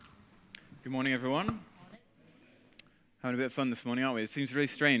Good morning, everyone. Having a bit of fun this morning, aren't we? It seems really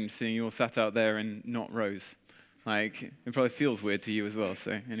strange seeing you all sat out there in not rows. It probably feels weird to you as well,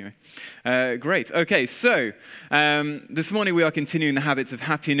 so anyway. Great. Okay, so this morning we are continuing the habits of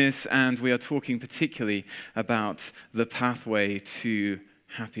happiness, and we are talking particularly about the pathway to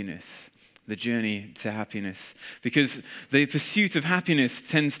happiness, the journey to happiness. Because the pursuit of happiness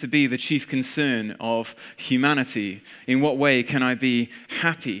tends to be the chief concern of humanity. In what way can I be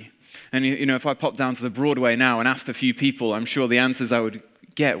happy? And if I popped down to the Broadway now and asked a few people, I'm sure the answers I would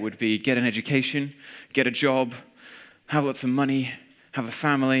get would be get an education, get a job, have lots of money, have a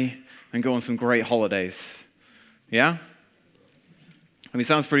family, and go on some great holidays. Yeah?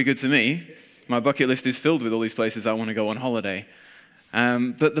 Sounds pretty good to me. My bucket list is filled with all these places I want to go on holiday.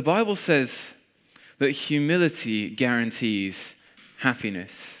 But the Bible says that humility guarantees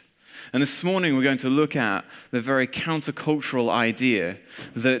happiness. And this morning we're going to look at the very countercultural idea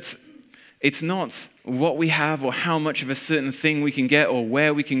that it's not what we have or how much of a certain thing we can get or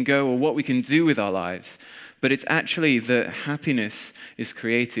where we can go or what we can do with our lives, but it's actually that happiness is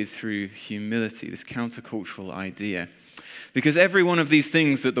created through humility, this countercultural idea. Because every one of these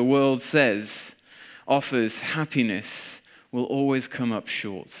things that the world says offers happiness will always come up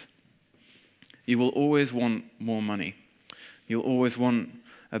short. You will always want more money. You'll always want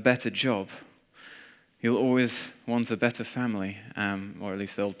a better job. You'll always want a better family, or at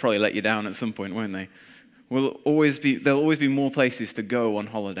least they'll probably let you down at some point, won't they? There'll always be more places to go on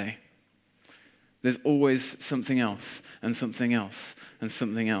holiday. There's always something else, and something else, and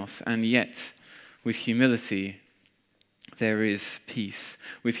something else. And yet, with humility, there is peace.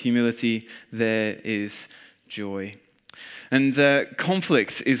 With humility, there is joy. And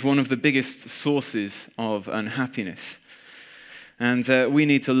conflict is one of the biggest sources of unhappiness. And we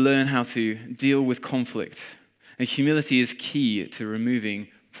need to learn how to deal with conflict. And humility is key to removing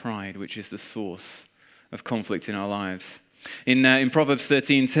pride, which is the source of conflict in our lives. In Proverbs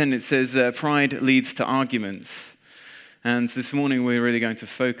 13:10, it says, pride leads to arguments. And this morning we're really going to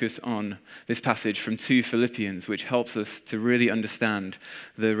focus on this passage from 2 Philippians, which helps us to really understand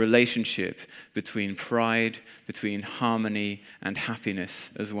the relationship between pride, between harmony, and happiness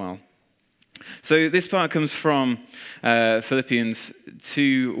as well. So this part comes from Philippians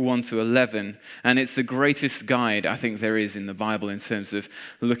 2, 1 to 11, and it's the greatest guide I think there is in the Bible in terms of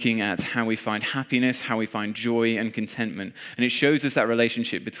looking at how we find happiness, how we find joy and contentment. And it shows us that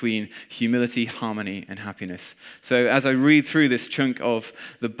relationship between humility, harmony, and happiness. So as I read through this chunk of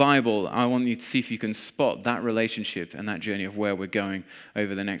the Bible, I want you to see if you can spot that relationship and that journey of where we're going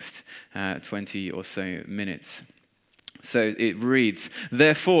over the next 20 or so minutes. So it reads,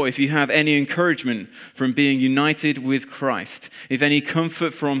 therefore, if you have any encouragement from being united with Christ, if any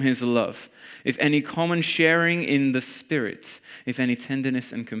comfort from his love, if any common sharing in the Spirit, if any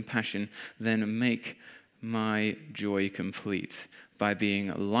tenderness and compassion, then make my joy complete by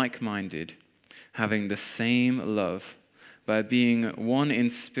being like-minded, having the same love, by being one in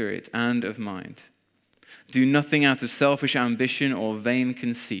spirit and of mind. Do nothing out of selfish ambition or vain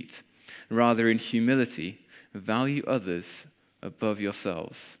conceit, rather in humility, value others above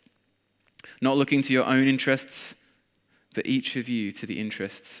yourselves, not looking to your own interests, but each of you to the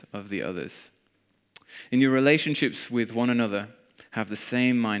interests of the others. In your relationships with one another, have the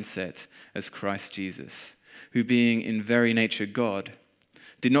same mindset as Christ Jesus, who being in very nature God,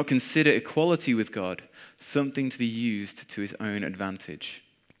 did not consider equality with God something to be used to his own advantage.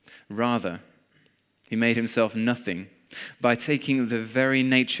 Rather, he made himself nothing by taking the very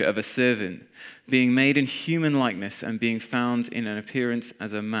nature of a servant, being made in human likeness and being found in an appearance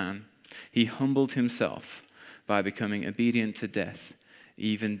as a man, he humbled himself by becoming obedient to death,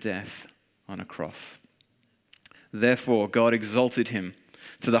 even death on a cross. Therefore, God exalted him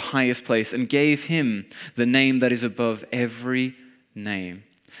to the highest place and gave him the name that is above every name,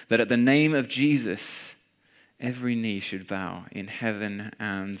 that at the name of Jesus, every knee should bow in heaven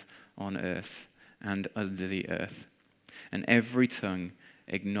and on earth and under the earth, and every tongue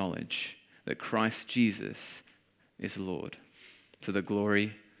acknowledge that Christ Jesus is Lord, to the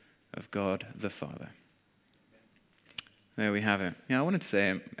glory of God the Father. There we have it. Yeah, I wanted to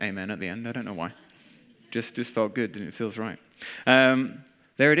say amen at the end. I don't know why. Just felt good, didn't it? It feels right.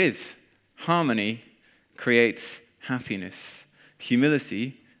 There it is. Harmony creates happiness.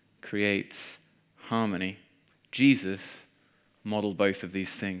 Humility creates harmony. Jesus modeled both of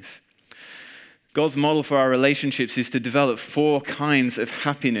these things. God's model for our relationships is to develop 4 kinds of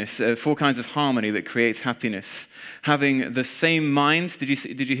happiness, 4 kinds of harmony that creates happiness. Having the same mind, did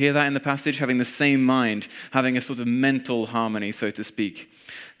you hear that in the passage? Having the same mind, having a sort of mental harmony, so to speak.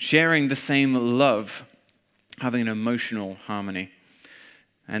 Sharing the same love, having an emotional harmony.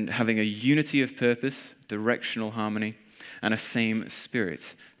 and having a unity of purpose, directional harmony, and a same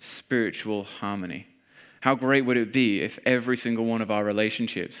spirit, spiritual harmony. How great would it be if every single one of our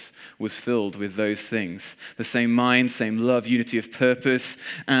relationships was filled with those things? The same mind, same love, unity of purpose,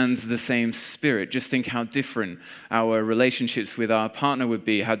 and the same spirit. Just think how different our relationships with our partner would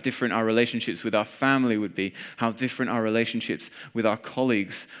be, how different our relationships with our family would be, how different our relationships with our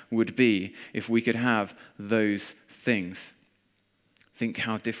colleagues would be if we could have those things. Think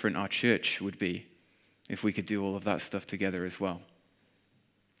how different our church would be if we could do all of that stuff together as well.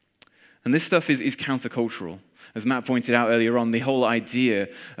 And this stuff is countercultural. As Matt pointed out earlier on, the whole idea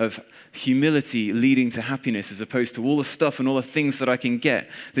of humility leading to happiness as opposed to all the stuff and all the things that I can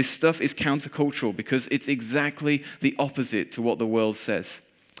get. This stuff is countercultural because it's exactly the opposite to what the world says.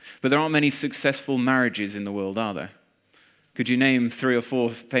 But there aren't many successful marriages in the world, are there? Could you name 3 or 4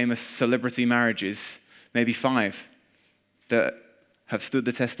 famous celebrity marriages, maybe 5, that have stood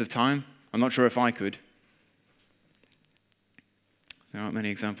the test of time? I'm not sure if I could. There aren't many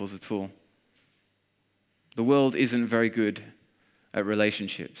examples at all. The world isn't very good at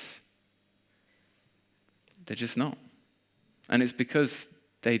relationships. They're just not. And it's because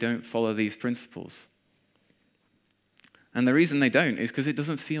they don't follow these principles. And the reason they don't is because it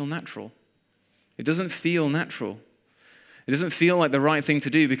doesn't feel natural. It doesn't feel natural. It doesn't feel like the right thing to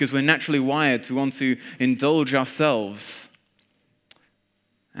do because we're naturally wired to want to indulge ourselves.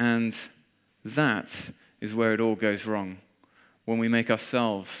 And that is where it all goes wrong. When we make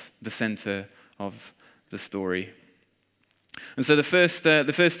ourselves the center of the story. And so the first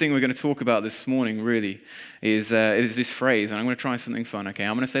thing we're going to talk about this morning really is this phrase, and I'm going to try something fun, okay?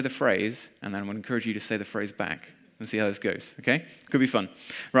 I'm going to say the phrase, and then I'm going to encourage you to say the phrase back and see how this goes, okay? Could be fun.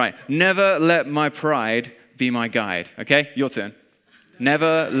 Right, never let my pride be my guide, okay? Your turn.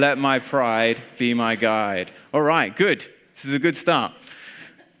 Never let my pride be my guide. All right, good. This is a good start.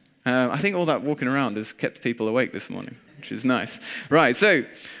 I think all that walking around has kept people awake this morning, which is nice. Right, so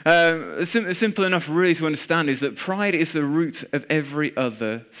simple enough really to understand is that pride is the root of every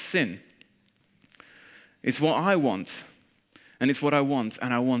other sin. It's what I want, and it's what I want,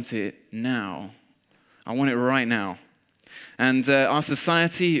 and I want it now. I want it right now. And our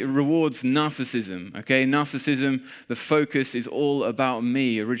society rewards narcissism, okay? Narcissism, the focus is all about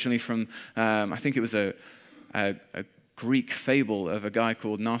me, originally from, I think it was a Greek fable of a guy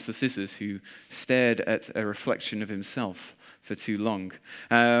called Narcissus who stared at a reflection of himself for too long.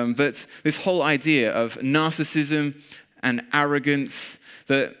 But this whole idea of narcissism and arrogance,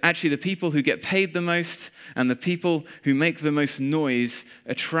 that actually the people who get paid the most and the people who make the most noise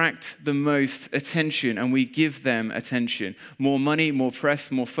attract the most attention, and we give them attention. More money, more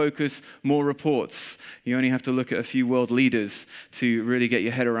press, more focus, more reports. You only have to look at a few world leaders to really get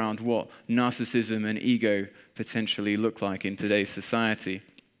your head around what narcissism and ego potentially look like in today's society.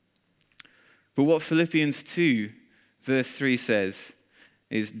 But what Philippians 2 verse 3 says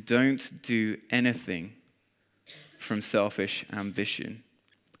is, don't do anything from selfish ambition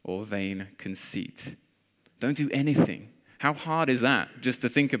or vain conceit. Don't do anything. How hard is that? Just to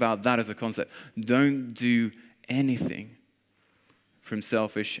think about that as a concept. Don't do anything from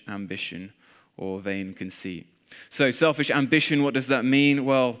selfish ambition or vain conceit. So selfish ambition, what does that mean?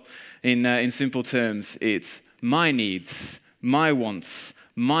 Well, in simple terms, it's my needs, my wants,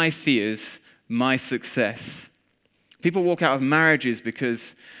 my fears, my success. People walk out of marriages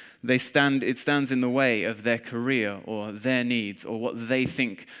because it stands in the way of their career or their needs or what they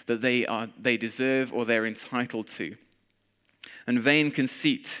think that they deserve or they're entitled to. And vain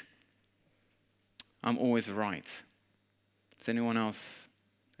conceit, I'm always right. Does anyone else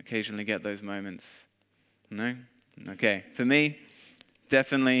occasionally get those moments? No? Okay. For me,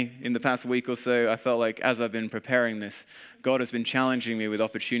 definitely in the past week or so, I felt like as I've been preparing this, God has been challenging me with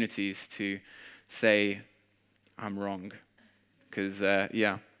opportunities to say, I'm wrong. Because,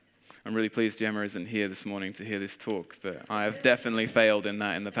 I'm really pleased Gemma isn't here this morning to hear this talk, but I have definitely failed in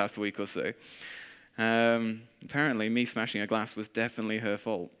that in the past week or so. Apparently, me smashing a glass was definitely her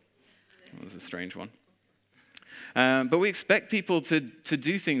fault. It was a strange one. But we expect people to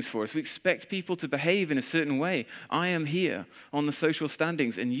do things for us. We expect people to behave in a certain way. I am here on the social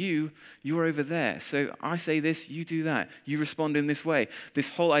standings, and you're over there. So I say this, you do that. You respond in this way. This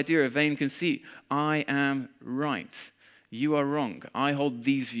whole idea of vain conceit, I am right. You are wrong. I hold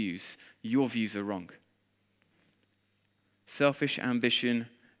these views. Your views are wrong. Selfish ambition,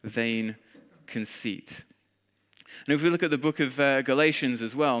 vain conceit. And if we look at the book of Galatians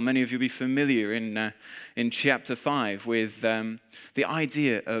as well, many of you will be familiar in chapter 5 with the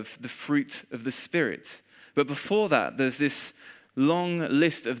idea of the fruit of the Spirit. But before that, there's this long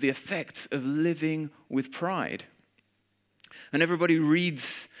list of the effects of living with pride. And everybody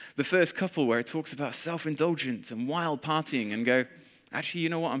reads the first couple where it talks about self-indulgence and wild partying and go, actually, you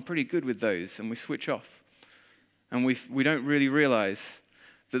know what, I'm pretty good with those. And we switch off. And we don't really realize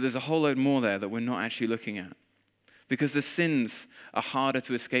that there's a whole load more there that we're not actually looking at. Because the sins are harder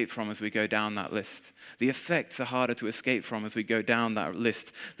to escape from as we go down that list. The effects are harder to escape from as we go down that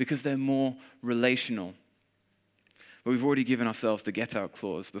list because they're more relational. But we've already given ourselves the get-out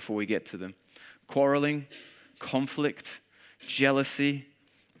clause before we get to them. Quarreling, conflict, jealousy,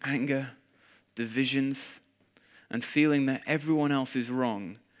 anger, divisions, and feeling that everyone else is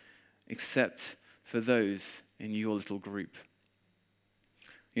wrong except for those in your little group.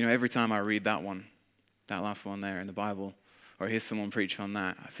 You know, every time I read that last one there in the Bible, or hear someone preach on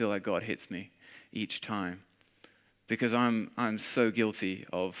that, I feel like God hits me each time. Because I'm so guilty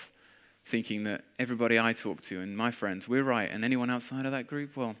of thinking that everybody I talk to and my friends, we're right, and anyone outside of that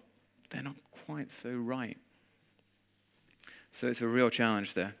group, well, they're not quite so right. So it's a real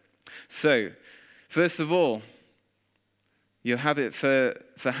challenge there. So, first of all, your habit for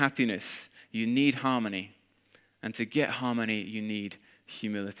happiness, you need harmony. And to get harmony, you need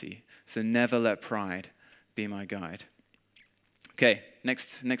humility. So never let pride be my guide. Okay,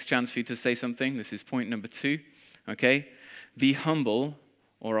 next chance for you to say something. This is point number 2. Okay, be humble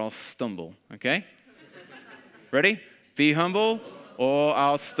or I'll stumble. Okay? Ready? Be humble or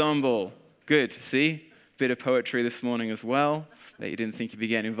I'll stumble. Good, see? Bit of poetry this morning as well. That you didn't think you'd be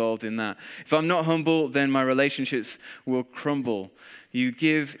getting involved in that. If I'm not humble, then my relationships will crumble. You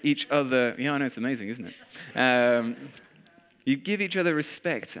give each other, I know it's amazing, isn't it? You give each other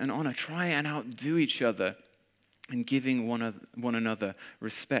respect and honor. Try and outdo each other in giving one another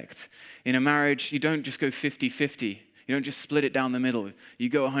respect. In a marriage, you don't just go 50-50. You don't just split it down the middle. You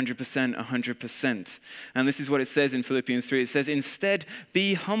go 100%, 100%. And this is what it says in Philippians 3. It says, instead,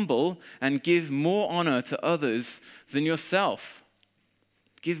 be humble and give more honor to others than yourself.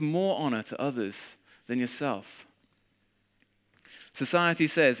 Give more honor to others than yourself. Society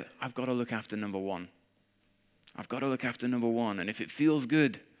says, I've got to look after number one. I've got to look after number one. And if it feels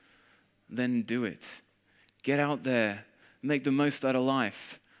good, then do it. Get out there. Make the most out of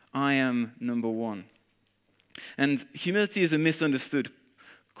life. I am number one. And humility is a misunderstood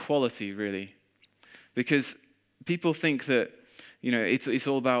quality, really. Because people think that, it's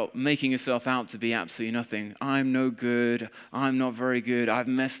all about making yourself out to be absolutely nothing. I'm no good. I'm not very good. I've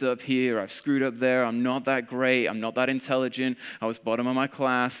messed up here. I've screwed up there. I'm not that great. I'm not that intelligent. I was bottom of my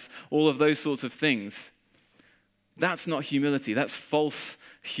class. All of those sorts of things. That's not humility. That's false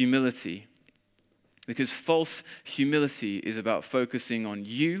humility. Because false humility is about focusing on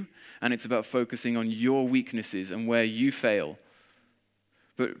you, and it's about focusing on your weaknesses and where you fail.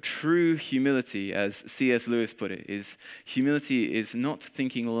 But true humility, as C.S. Lewis put it, humility is not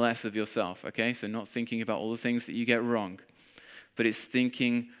thinking less of yourself, okay? So not thinking about all the things that you get wrong, but it's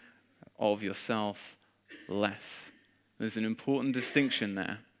thinking of yourself less. There's an important distinction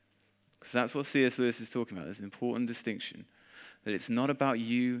there, because that's what C.S. Lewis is talking about. There's an important distinction, that it's not about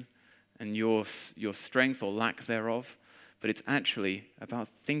you and your strength or lack thereof, but it's actually about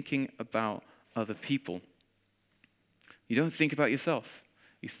thinking about other people. You don't think about yourself.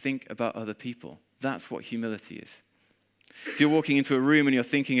 You think about other people. That's what humility is. If you're walking into a room and you're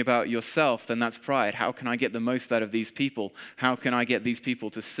thinking about yourself, then that's pride. How can I get the most out of these people? How can I get these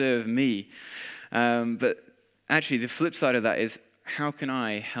people to serve me? But actually, the flip side of that is, how can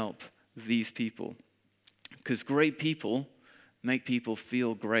I help these people? Because great people make people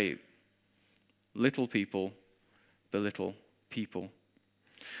feel great. Little people belittle people.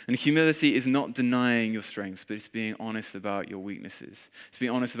 And humility is not denying your strengths, but it's being honest about your weaknesses. It's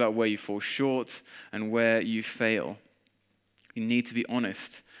being honest about where you fall short and where you fail. You need to be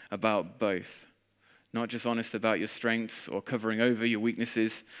honest about both. Not just honest about your strengths or covering over your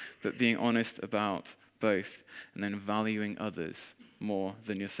weaknesses, but being honest about both, and then valuing others more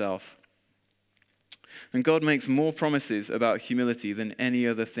than yourself. And God makes more promises about humility than any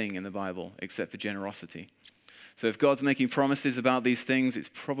other thing in the Bible, except for generosity. So if God's making promises about these things, it's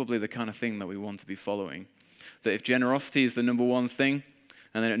probably the kind of thing that we want to be following. That if generosity is the number one thing,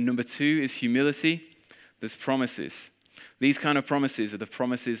 and then at number 2 is humility, there's promises. These kind of promises are the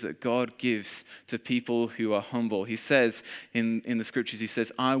promises that God gives to people who are humble. He says in the scriptures, he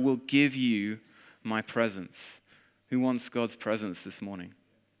says, I will give you my presence. Who wants God's presence this morning?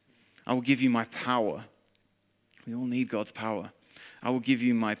 I will give you my power. We all need God's power. I will give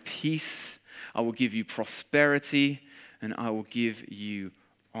you my peace. I will give you prosperity, and I will give you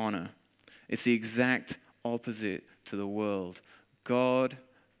honor. It's the exact opposite to the world. God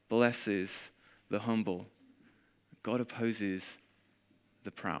blesses the humble. God opposes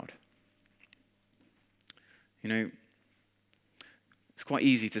the proud. It's quite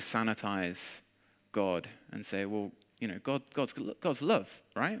easy to sanitize God and say, well, God's love,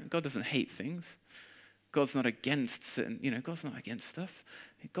 right? God doesn't hate things. God's not against certain, God's not against stuff.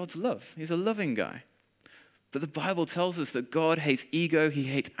 God's love. He's a loving guy. But the Bible tells us that God hates ego, he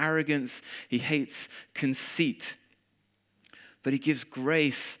hates arrogance, he hates conceit. But he gives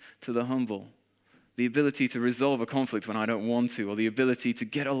grace to the humble. The ability to resolve a conflict when I don't want to, or the ability to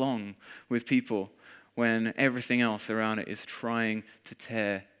get along with people when everything else around it is trying to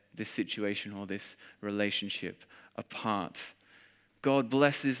tear this situation or this relationship apart. God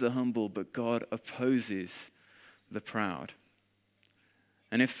blesses the humble, but God opposes the proud.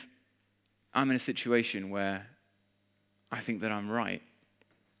 And if I'm in a situation where I think that I'm right,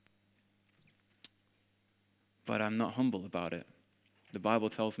 but I'm not humble about it, the Bible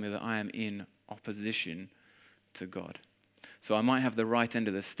tells me that I am in opposition to God. So I might have the right end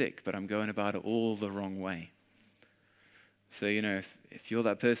of the stick, but I'm going about it all the wrong way. So, if you're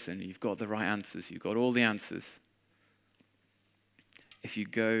that person, you've got the right answers, you've got all the answers. If you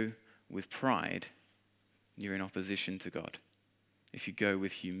go with pride, you're in opposition to God. If you go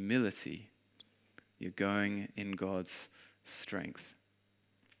with humility, you're going in God's strength.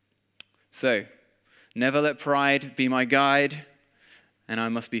 So, never let pride be my guide, and I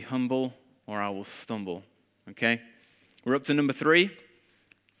must be humble or I will stumble. Okay? We're up to number 3.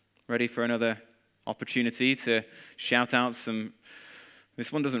 Ready for another opportunity to shout out some...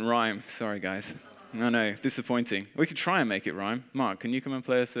 This one doesn't rhyme. Sorry, guys. I know, disappointing. We could try and make it rhyme. Mark, can you come and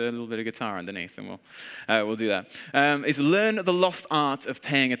play us a little bit of guitar underneath, and we'll do that. It's learn the lost art of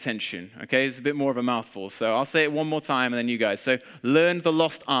paying attention. Okay, it's a bit more of a mouthful, so I'll say it one more time, and then you guys. So, learn the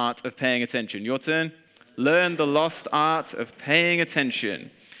lost art of paying attention. Your turn. Learn the lost art of paying attention.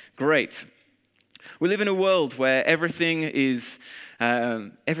 Great. We live in a world where everything is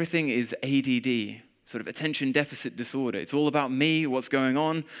ADD. Sort of attention deficit disorder. It's all about me, what's going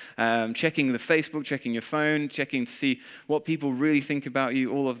on, checking the Facebook, checking your phone, checking to see what people really think about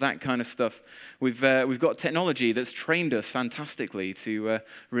you, all of that kind of stuff. We've got technology that's trained us fantastically to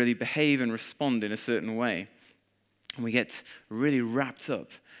really behave and respond in a certain way. And we get really wrapped up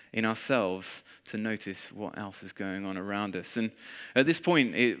in ourselves to notice what else is going on around us. And at this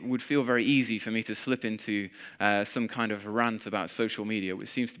point, it would feel very easy for me to slip into some kind of rant about social media, which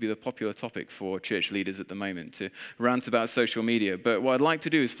seems to be the popular topic for church leaders at the moment, to rant about social media. But what I'd like to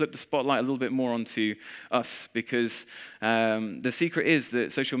do is flip the spotlight a little bit more onto us, because the secret is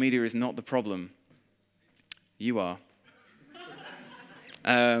that social media is not the problem. You are.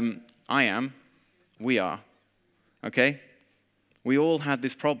 I am. We are. Okay? We all had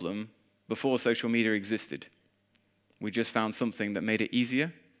this problem before social media existed. We just found something that made it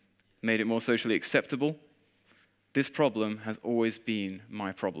easier, made it more socially acceptable. This problem has always been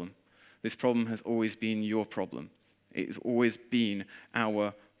my problem. This problem has always been your problem. It has always been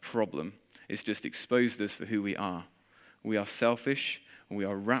our problem. It's just exposed us for who we are. We are selfish, and we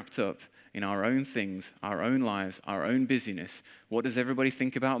are wrapped up in our own things, our own lives, our own busyness. What does everybody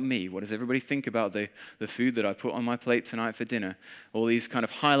think about me? What does everybody think about the food that I put on my plate tonight for dinner? All these kind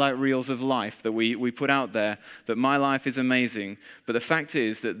of highlight reels of life that we put out there, that my life is amazing. But the fact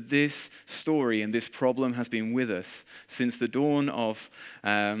is that this story and this problem has been with us since the dawn of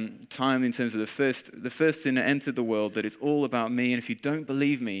time, in terms of the first sin that entered the world, that it's all about me. And if you don't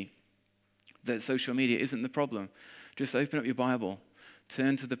believe me that social media isn't the problem, just open up your Bible.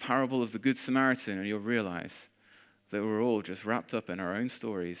 Turn to the parable of the Good Samaritan, and you'll realize that we're all just wrapped up in our own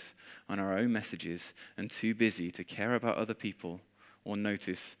stories, on our own messages, and too busy to care about other people or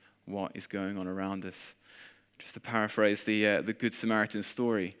notice what is going on around us. Just to paraphrase the Good Samaritan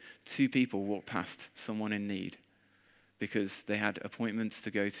story, 2 people walked past someone in need because they had appointments to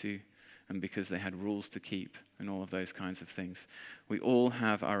go to and because they had rules to keep and all of those kinds of things. We all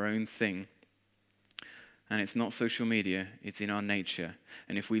have our own thing. And it's not social media, it's in our nature.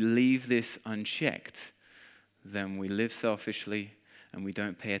 And if we leave this unchecked, then we live selfishly and we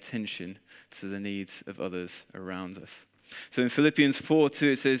don't pay attention to the needs of others around us. So in Philippians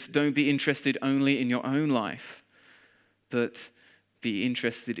 4:2 it says, don't be interested only in your own life, but be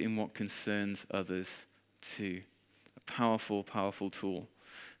interested in what concerns others too. A powerful, powerful tool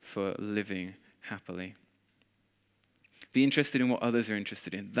for living happily. Be interested in what others are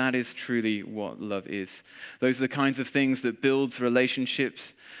interested in. That is truly what love is. Those are the kinds of things that builds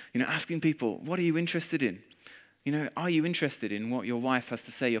relationships. Asking people, what are you interested in? Are you interested in what your wife has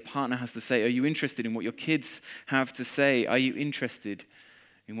to say, your partner has to say? Are you interested in what your kids have to say? Are you interested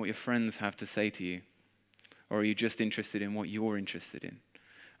in what your friends have to say to you? Or are you just interested in what you're interested in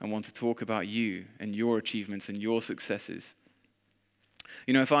and want to talk about you and your achievements and your successes?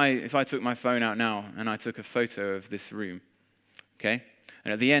 If I took my phone out now and I took a photo of this room, okay?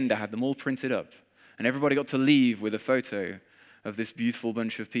 And at the end, I had them all printed up. And everybody got to leave with a photo of this beautiful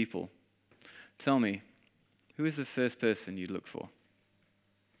bunch of people. Tell me, who is the first person you'd look for?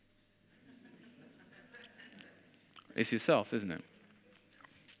 It's yourself, isn't it?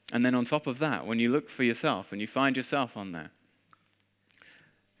 And then on top of that, when you look for yourself and you find yourself on there,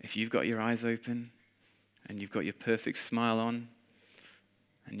 if you've got your eyes open and you've got your perfect smile on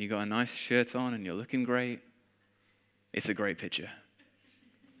and you've got a nice shirt on and you're looking great, it's a great picture.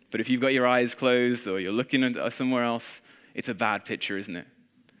 But if you've got your eyes closed or you're looking at somewhere else, it's a bad picture, isn't it?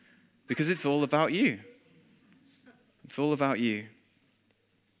 Because it's all about you. It's all about you.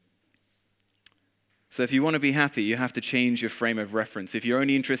 So if you want to be happy, you have to change your frame of reference. If you're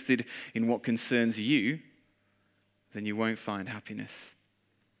only interested in what concerns you, then you won't find happiness.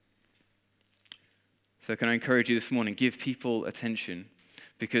 So can I encourage you this morning, give people attention,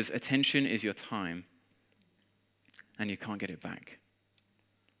 because attention is your time, and you can't get it back.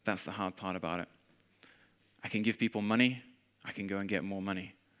 That's the hard part about it. I can give people money, I can go and get more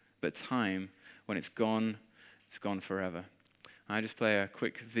money. But time, when it's gone forever. I just play a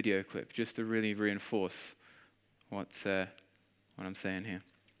quick video clip just to really reinforce what I'm saying here.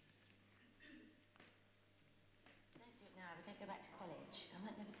 Don't do it now, but don't go back to college. I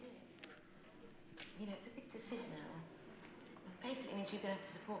might never do it. You know, it's a big decision now. It basically means you're going to have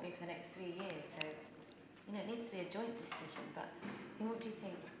to support me for the next 3 years, so, you know, it needs to be a joint decision, but, I mean, what do you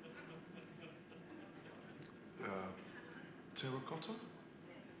think? Terracotta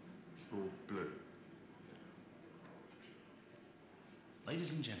or blue?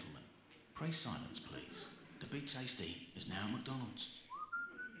 Ladies and gentlemen, pray silence, please. The Big Tasty is now McDonald's.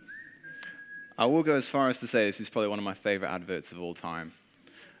 I will go as far as to say this is probably one of my favorite adverts of all time,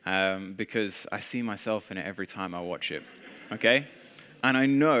 because I see myself in it every time I watch it, okay? And I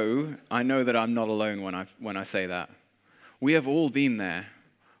know that I'm not alone when I say that. We have all been there,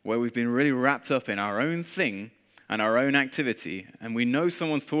 where we've been really wrapped up in our own thing and our own activity, and we know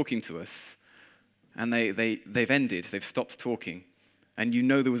someone's talking to us, and they've ended, they've stopped talking, and you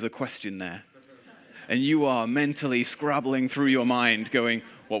know there was a question there. And you are mentally scrabbling through your mind going,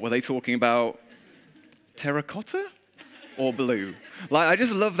 what were they talking about? Terracotta or blue? Like, I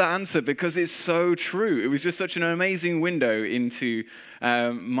just love that answer because it's so true. It was just such an amazing window into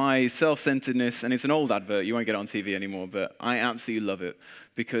my self-centeredness, and it's an old advert. You won't get it on TV anymore, but I absolutely love it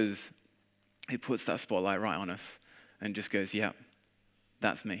because it puts that spotlight right on us and just goes, yeah,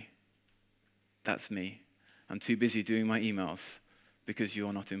 that's me. That's me. I'm too busy doing my emails because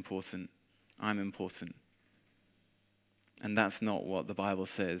you're not important. I'm important. And that's not what the Bible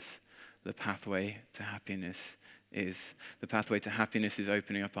says the pathway to happiness is. The pathway to happiness is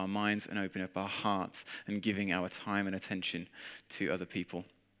opening up our minds and opening up our hearts and giving our time and attention to other people.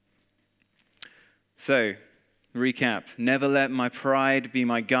 So, recap. Never let my pride be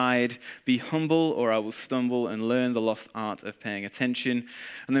my guide. Be humble or I will stumble, and learn the lost art of paying attention.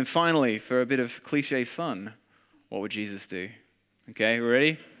 And then finally, for a bit of cliche fun, what would Jesus do? Okay,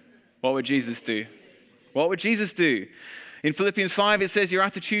 ready? What would Jesus do? What would Jesus do? In Philippians 5, it says your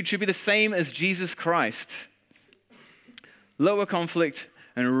attitude should be the same as Jesus Christ. Lower conflict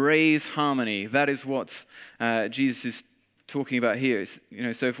and raise harmony. That is what Jesus is talking about here.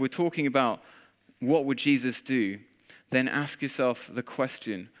 So if we're talking about what would Jesus do, then ask yourself the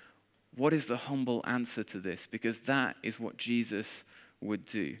question, what is the humble answer to this? Because that is what Jesus would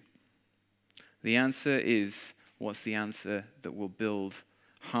do. The answer is, what's the answer that will build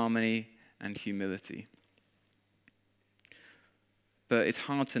harmony and humility? But it's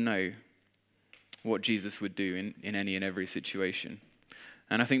hard to know what Jesus would do in any and every situation.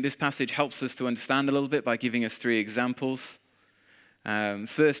 And I think this passage helps us to understand a little bit by giving us 3 examples.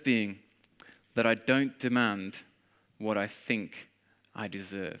 First being that I don't demand what I think I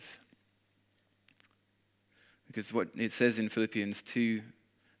deserve. Because what it says in Philippians 2,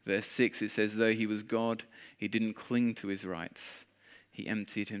 verse 6, it says, though he was God, he didn't cling to his rights. He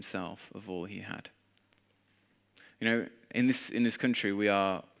emptied himself of all he had. You know, in this country, we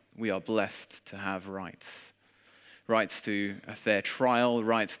are blessed to have rights. Rights to a fair trial,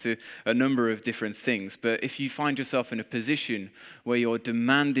 rights to a number of different things. But if you find yourself in a position where you're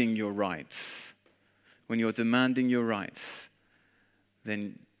demanding your rights,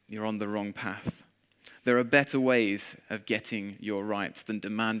 then you're on the wrong path. There are better ways of getting your rights than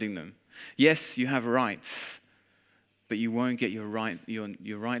demanding them. Yes, you have rights, but you won't get your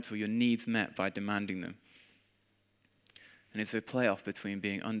rights or your needs met by demanding them. And it's a playoff between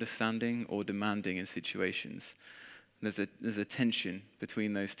being understanding or demanding in situations. There's a tension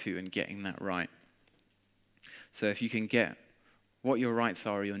between those two and getting that right. So if you can get what your rights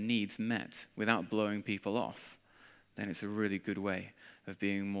are or your needs met without blowing people off, then it's a really good way of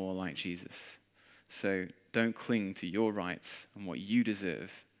being more like Jesus. So don't cling to your rights and what you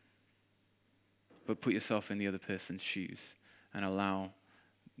deserve, but put yourself in the other person's shoes and allow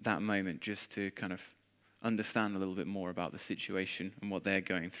that moment just to kind of understand a little bit more about the situation and what they're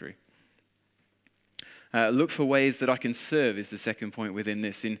going through. Look for ways that I can serve is the second point within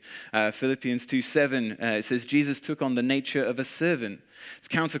this. In Philippians 2:7, it says, Jesus took on the nature of a servant. It's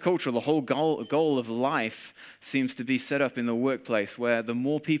countercultural. The whole goal of life seems to be set up in the workplace, where the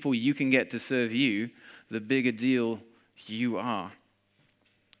more people you can get to serve you, the bigger deal you are.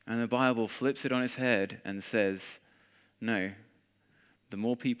 And the Bible flips it on its head and says, no, the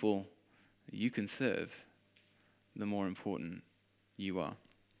more people you can serve, the more important you are.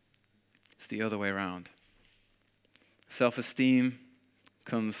 It's the other way around. Self-esteem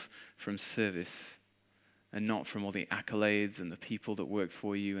comes from service and not from all the accolades and the people that work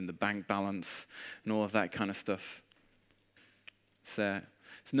for you and the bank balance and all of that kind of stuff. It's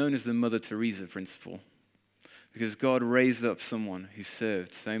known as the Mother Teresa principle, because God raised up someone who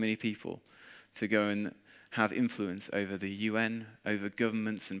served so many people to go and have influence over the UN, over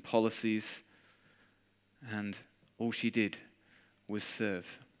governments and policies, and all she did was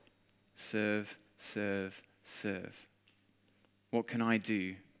serve. Serve, serve, serve. What can I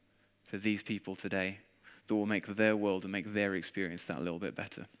do for these people today that will make their world and make their experience that little bit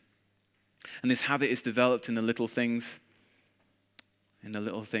better? And this habit is developed in the little things,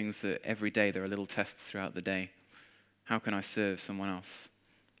 that every day there are little tests throughout the day. How can I serve someone else?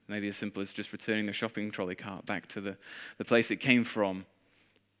 Maybe as simple as just returning the shopping trolley cart back to the place it came from.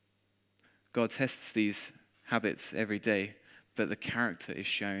 God tests these habits every day, but the character is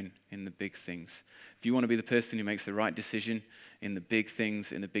shown in the big things. If you want to be the person who makes the right decision in the big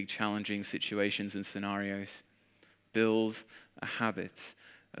things, in the big challenging situations and scenarios, build a habit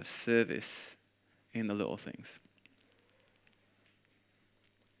of service in the little things.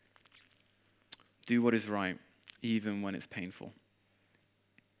 Do what is right, even when it's painful.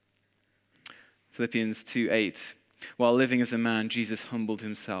 Philippians 2:8, while living as a man, Jesus humbled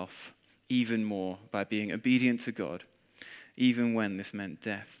himself even more by being obedient to God, even when this meant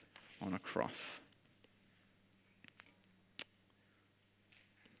death on a cross.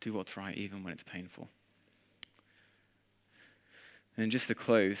 Do what's right, even when it's painful. And just to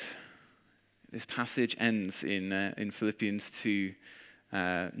close, this passage ends in Philippians 2,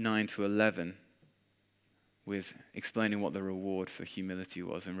 9 to 11, with explaining what the reward for humility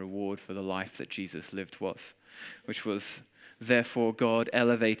was and reward for the life that Jesus lived was, which was, therefore God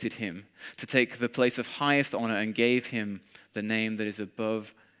elevated him to take the place of highest honor and gave him the name that is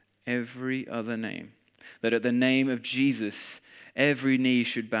above every other name, that at the name of Jesus every knee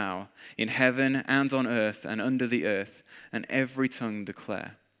should bow in heaven and on earth and under the earth, and every tongue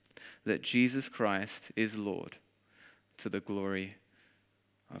declare that Jesus Christ is Lord, to the glory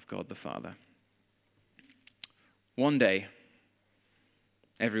of God the Father. One day,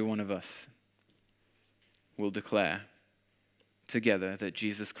 every one of us will declare together that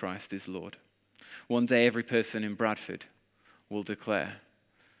Jesus Christ is Lord. One day, every person in Bradford will declare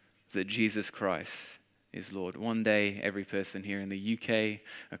that Jesus Christ is Lord. One day, every person here in the UK,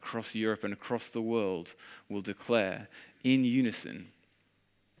 across Europe, and across the world will declare in unison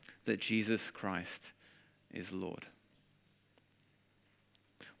that Jesus Christ is Lord.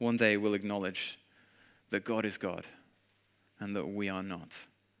 One day, we'll acknowledge that God is God and that we are not.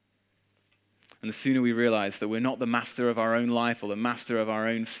 And the sooner we realize that we're not the master of our own life or the master of our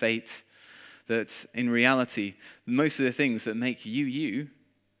own fate, that in reality, most of the things that make you,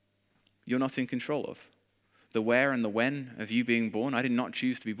 you're not in control of. The where and the when of you being born. I did not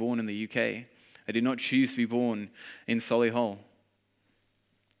choose to be born in the UK. I did not choose to be born in Solihull.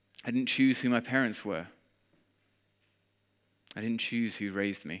 I didn't choose who my parents were. I didn't choose who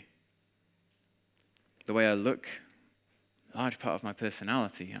raised me. The way I look, a large part of my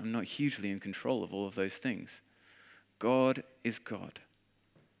personality, I'm not hugely in control of all of those things. God is God.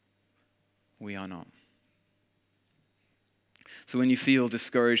 We are not. So when you feel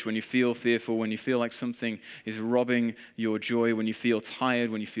discouraged, when you feel fearful, when you feel like something is robbing your joy, when you feel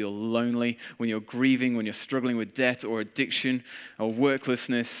tired, when you feel lonely, when you're grieving, when you're struggling with debt or addiction or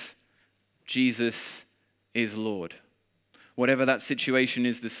worklessness, Jesus is Lord. Whatever that situation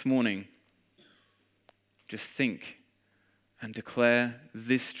is this morning, just think and declare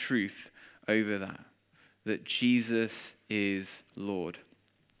this truth over that Jesus is Lord.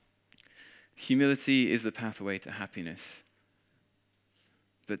 Humility is the pathway to happiness.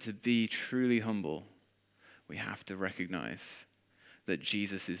 But to be truly humble, we have to recognize that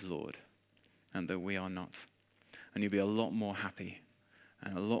Jesus is Lord and that we are not. And you'll be a lot more happy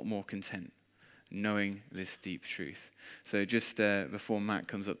and a lot more content knowing this deep truth. So just before Matt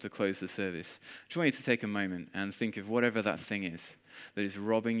comes up to close the service, I just want you to take a moment and think of whatever that thing is that is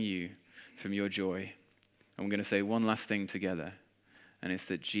robbing you from your joy. And we're going to say one last thing together, and it's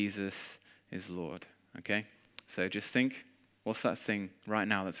that Jesus is Lord, okay? So just think, what's that thing right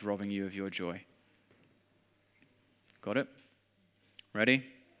now that's robbing you of your joy? Got it? Ready?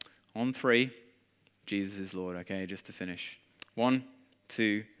 On 3, Jesus is Lord, okay, just to finish. 1,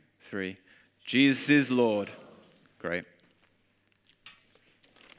 2, 3. Jesus is Lord. Great.